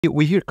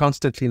We hear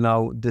constantly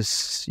now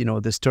this,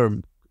 this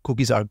term,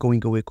 cookies are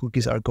going away,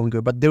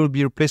 but they will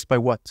be replaced by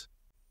what?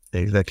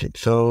 Exactly.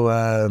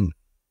 So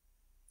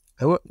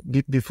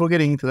before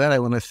getting into that, I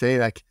want to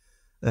say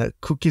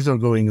cookies are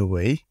going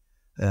away.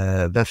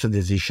 That's a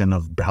decision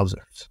of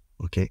browsers.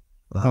 Okay.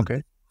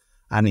 Okay.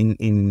 And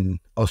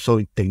in also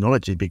in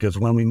technology, because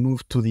when we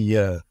move to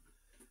the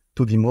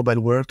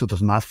mobile world, to the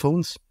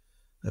smartphones,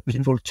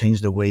 people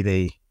change the way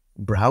they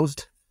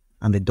browsed,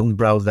 and they don't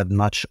browse that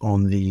much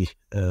on the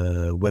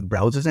web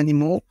browsers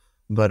anymore,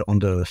 but on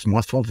the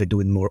smartphones, they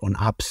do it more on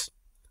apps.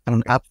 And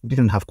on apps,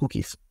 didn't have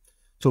cookies.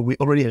 So we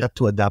already had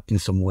to adapt in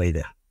some way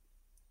there.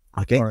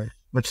 Okay. All right.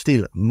 But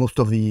still, most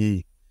of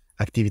the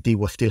activity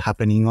was still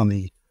happening on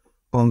the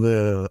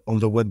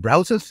web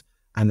browsers,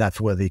 and that's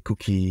where the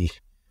cookie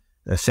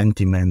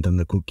sentiment and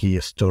the cookie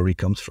story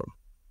comes from.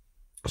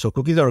 So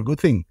cookies are a good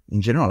thing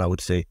in general, I would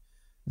say.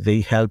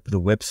 They help the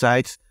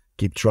websites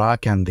keep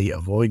track, and they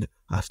avoid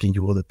asking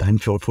you all the time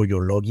for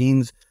your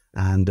logins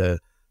and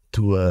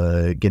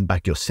to get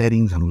back your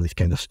settings and all this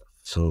kind of stuff.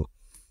 So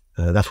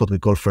that's what we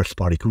call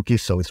first-party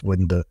cookies. So it's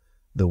when the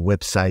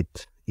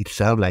website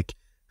itself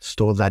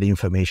store that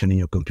information in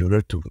your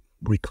computer to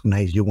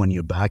recognize you when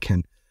you're back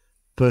and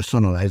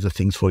personalize the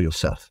things for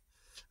yourself.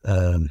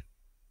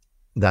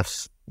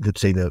 That's,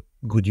 let's say, the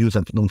good use.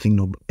 I don't think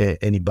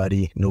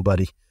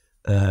nobody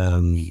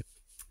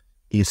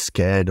is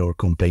scared or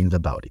complains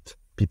about it.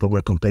 People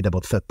were complaining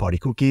about third-party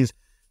cookies,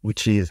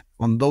 which is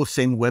on those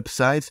same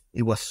websites,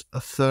 it was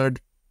a third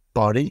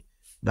party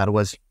that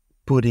was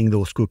putting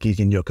those cookies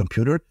in your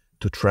computer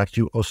to track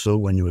you also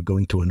when you were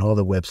going to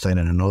another website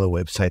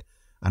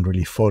and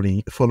really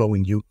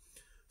following you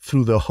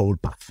through the whole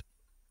path.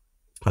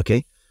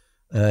 Okay.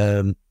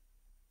 Is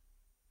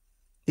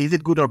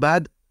it good or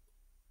bad?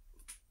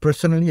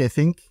 Personally, I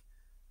think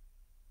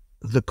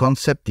the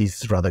concept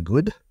is rather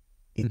good.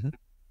 It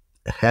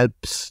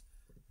helps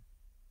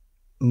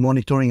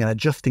monitoring and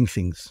adjusting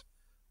things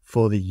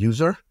for the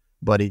user,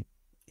 but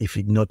if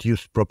it's not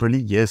used properly,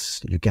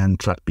 yes, you can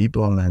track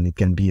people and it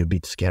can be a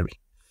bit scary.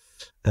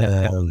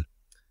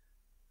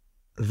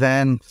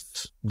 Then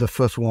the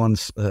first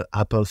ones,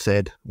 Apple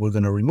said, we're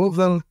going to remove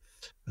them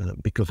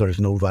because there was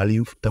no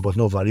value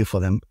for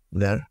them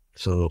there.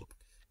 So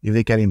if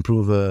they can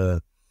improve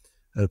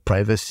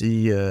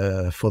privacy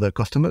for their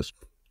customers,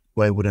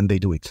 why wouldn't they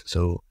do it?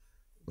 So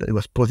it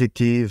was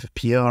positive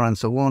PR and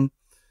so on,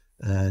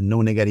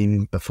 no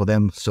negative for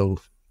them, so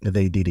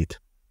they did it.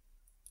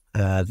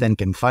 Then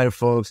came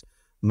Firefox,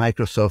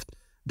 Microsoft.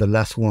 The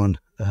last one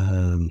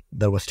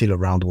that was still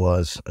around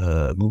was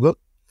Google.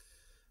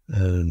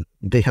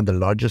 They had the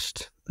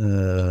largest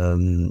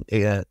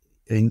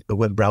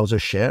web browser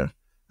share.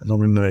 I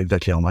don't remember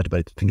exactly how much, but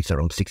I think it's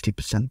around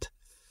 60%.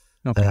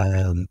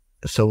 Okay.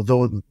 So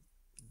though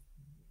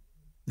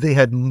they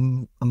had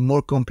a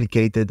more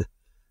complicated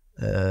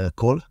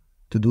call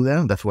to do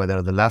that, that's why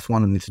they're the last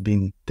one, and it's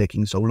been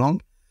taking so long.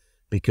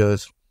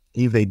 Because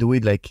if they do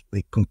it,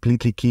 they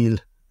completely kill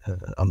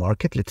a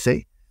market, let's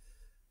say,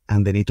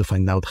 and they need to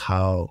find out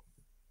how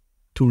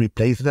to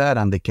replace that,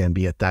 and they can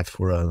be attacked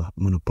for a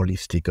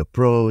monopolistic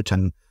approach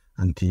and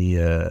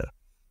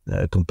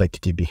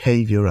anti-competitive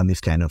behavior and this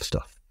kind of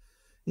stuff.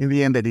 In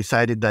the end, they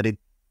decided that it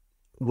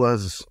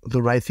was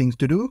the right thing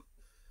to do.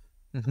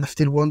 I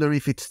still wonder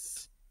if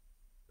it's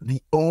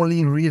the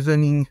only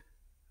reasoning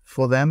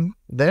for them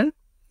there,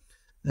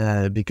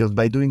 because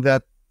by doing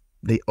that,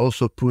 they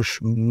also push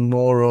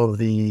more of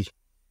the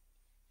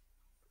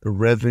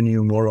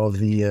revenue, more of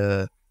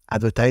the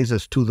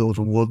advertisers to those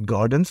walled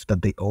gardens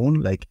that they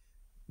own.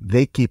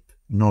 They keep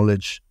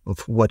knowledge of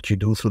what you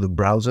do through the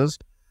browsers,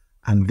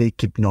 and they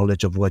keep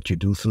knowledge of what you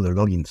do through the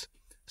logins.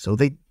 So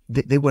they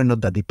were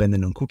not that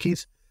dependent on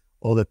cookies.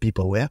 Other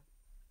people were.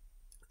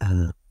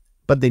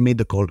 But they made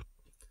the call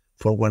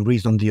for one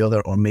reason or the other,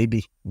 or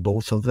maybe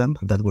both of them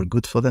that were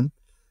good for them.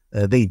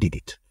 They did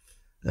it.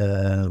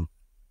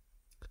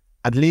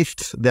 At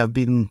least they have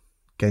been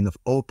kind of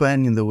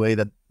open in the way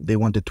that they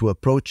wanted to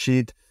approach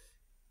it,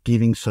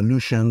 giving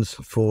solutions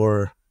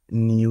for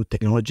new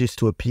technologies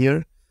to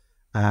appear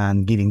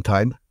and giving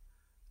time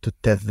to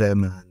test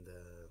them.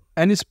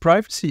 And is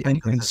privacy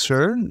any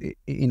concern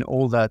in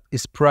all that?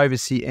 Is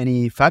privacy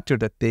any factor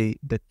that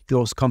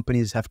those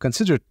companies have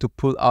considered to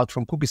pull out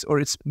from cookies, or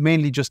it's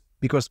mainly just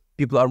because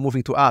people are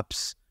moving to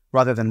apps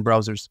rather than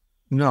browsers?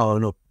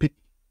 No.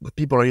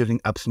 People are using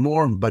apps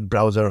more, but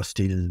browsers are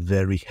still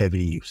very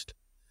heavily used.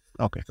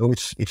 Okay. So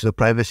it's the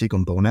privacy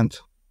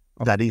component.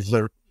 Okay. That is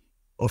the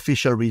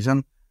official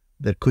reason.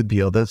 There could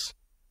be others,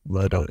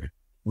 but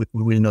we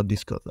will not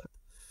discuss that.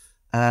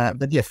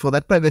 But yes, for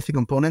that privacy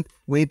component,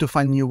 we need to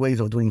find new ways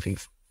of doing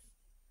things.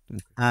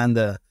 Okay.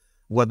 And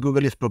what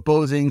Google is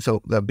proposing,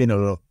 so there have been a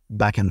lot of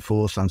back and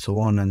forth and so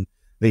on, and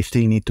they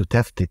still need to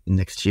test it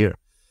next year.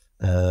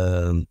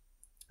 And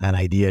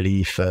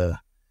ideally, if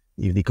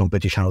the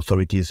competition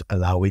authorities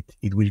allow it,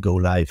 it will go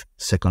live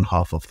second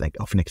half of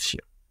next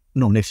year.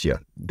 No, next year.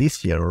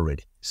 This year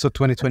already. So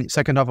 2020,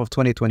 second half of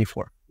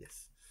 2024.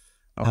 Yes.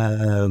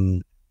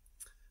 Okay.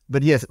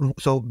 But yes,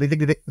 so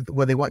basically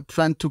what they want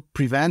trying to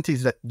prevent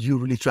is that you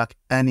really track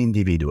an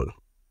individual.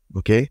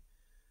 Okay.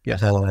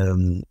 Yes.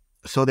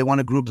 So they want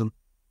to group them.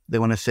 They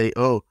want to say,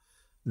 oh,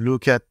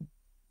 look at,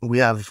 we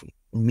have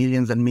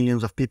millions and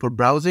millions of people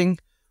browsing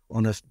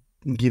on a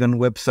given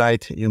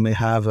website. You may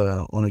have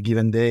on a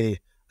given day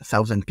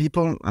 1,000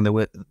 people, and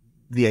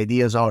the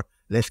ideas are,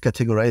 let's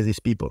categorize these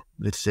people.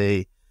 Let's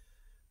say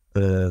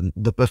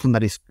the person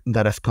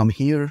that has come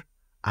here,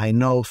 I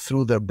know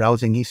through their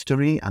browsing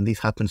history, and this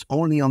happens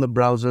only on the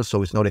browser,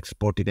 so it's not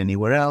exported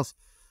anywhere else,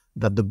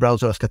 that the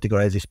browser has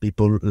categorized these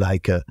people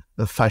like a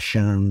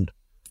fashion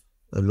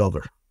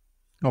lover.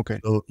 Okay.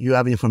 So you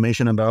have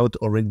information about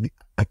already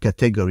a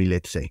category,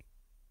 let's say.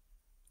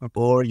 Okay.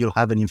 Or you'll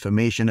have an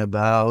information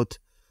about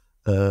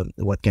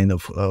what kind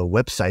of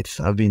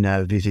websites have been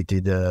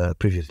visited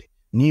previously.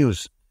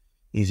 News,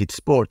 is it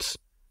sports?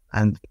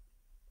 And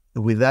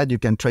with that, you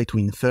can try to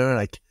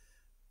infer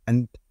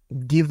and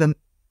give them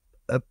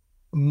a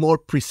more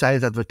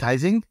precise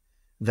advertising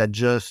than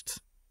just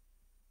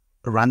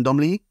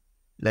randomly,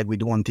 like we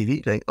do on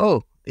TV. Like,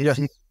 oh,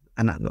 TV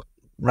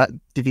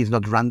is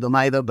not random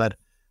either, but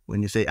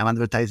when you say I'm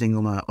advertising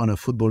on a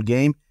football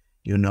game,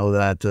 you know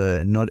that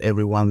not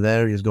everyone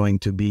there is going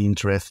to be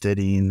interested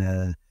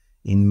in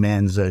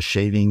men's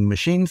shaving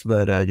machines,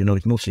 but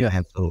it's mostly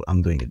hands, so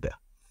I'm doing it there.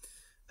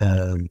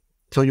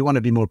 So you want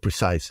to be more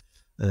precise.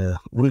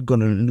 We're going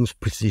to lose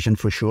precision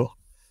for sure.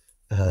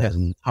 Yes.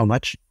 How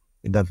much?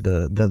 That's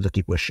the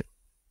key question.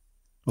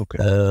 Okay.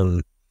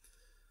 And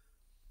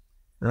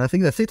I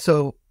think that's it.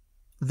 So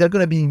there are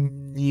going to be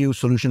new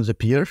solutions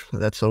appear.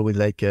 That's always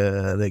like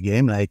the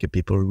game. Like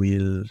people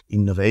will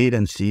innovate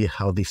and see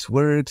how this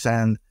works,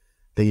 and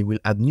they will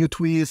add new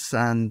twists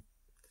and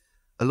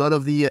a lot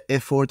of the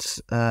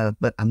efforts.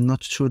 But I'm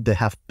not sure they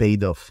have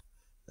paid off,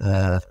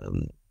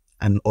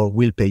 or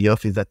will pay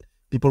off. Is that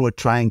people were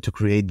trying to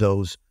create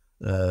those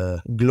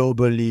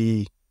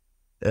globally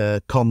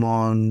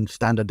common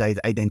standardized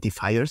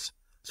identifiers,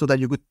 so that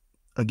you could,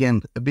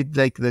 again, a bit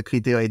like the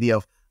Criteo idea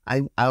of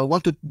I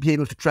want to be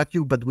able to track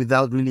you, but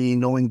without really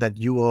knowing that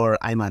you are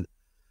Ayman.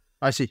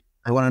 I see.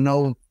 I want to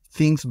know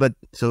things, but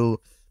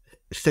so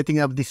setting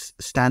up these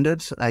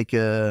standards, like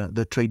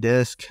the Trade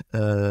Desk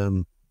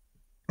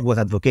was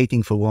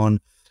advocating for one.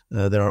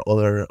 There are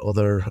other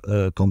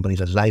companies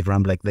like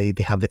LiveRamp, like they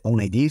have their own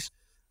IDs,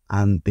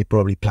 and they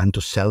probably plan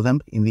to sell them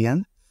in the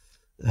end.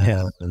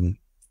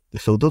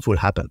 So those will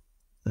happen.